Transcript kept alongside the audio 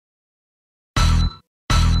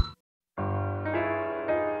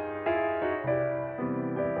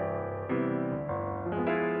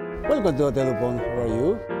Welcome to Hotel Pont. How are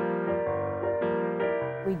you?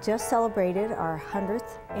 We just celebrated our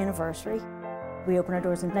 100th anniversary. We opened our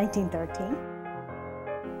doors in 1913.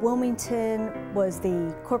 Wilmington was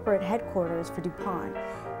the corporate headquarters for DuPont,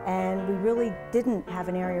 and we really didn't have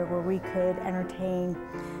an area where we could entertain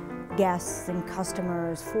guests and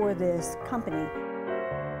customers for this company.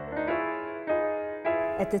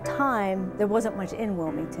 At the time, there wasn't much in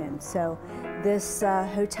Wilmington, so this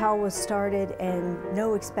hotel was started and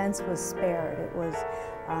no expense was spared. It was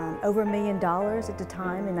over $1 million at the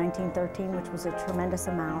time in 1913, which was a tremendous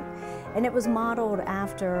amount. And it was modeled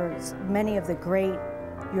after many of the great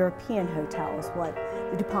European hotels, what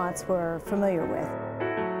the DuPonts were familiar with.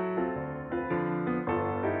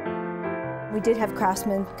 We did have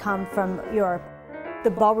craftsmen come from Europe. The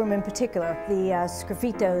ballroom in particular, the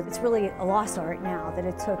sgraffito, it's really a lost art now that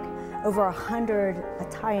it took over 100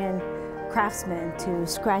 Italian craftsmen to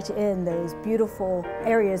scratch in those beautiful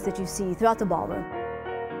areas that you see throughout the ballroom.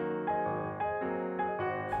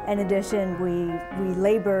 In addition, we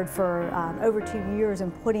labored for over 2 years in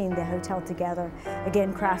putting the hotel together.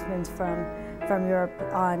 Again, craftsmen from Europe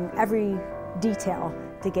on every detail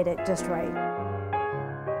to get it just right.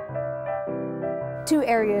 Two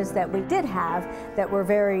areas that we did have that were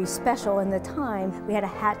very special in the time, we had a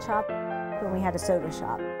hat shop and we had a soda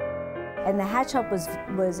shop. And the hat shop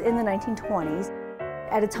was in the 1920s,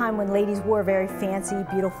 at a time when ladies wore very fancy,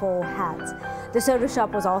 beautiful hats. The soda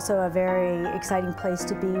shop was also a very exciting place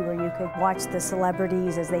to be, where you could watch the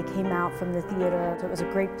celebrities as they came out from the theater. So it was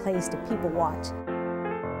a great place to people watch.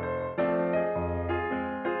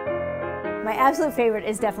 My absolute favorite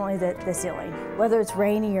is definitely the ceiling. Whether it's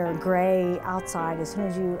rainy or gray outside, as soon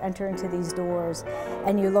as you enter into these doors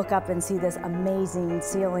and you look up and see this amazing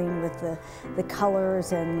ceiling with the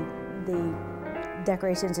colors and the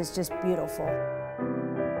decorations, it's just beautiful.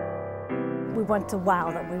 We want to wow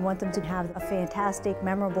them. We want them to have a fantastic,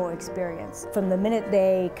 memorable experience. From the minute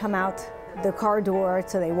they come out the car door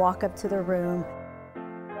to they walk up to their room.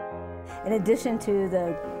 In addition to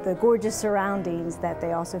the gorgeous surroundings, that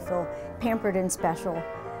they also feel pampered and special,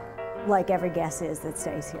 like every guest is that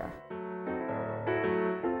stays here.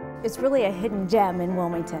 It's really a hidden gem in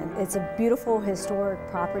Wilmington. It's a beautiful historic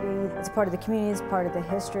property. It's part of the community, it's part of the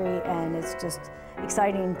history, and it's just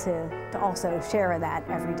exciting to also share that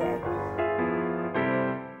every day.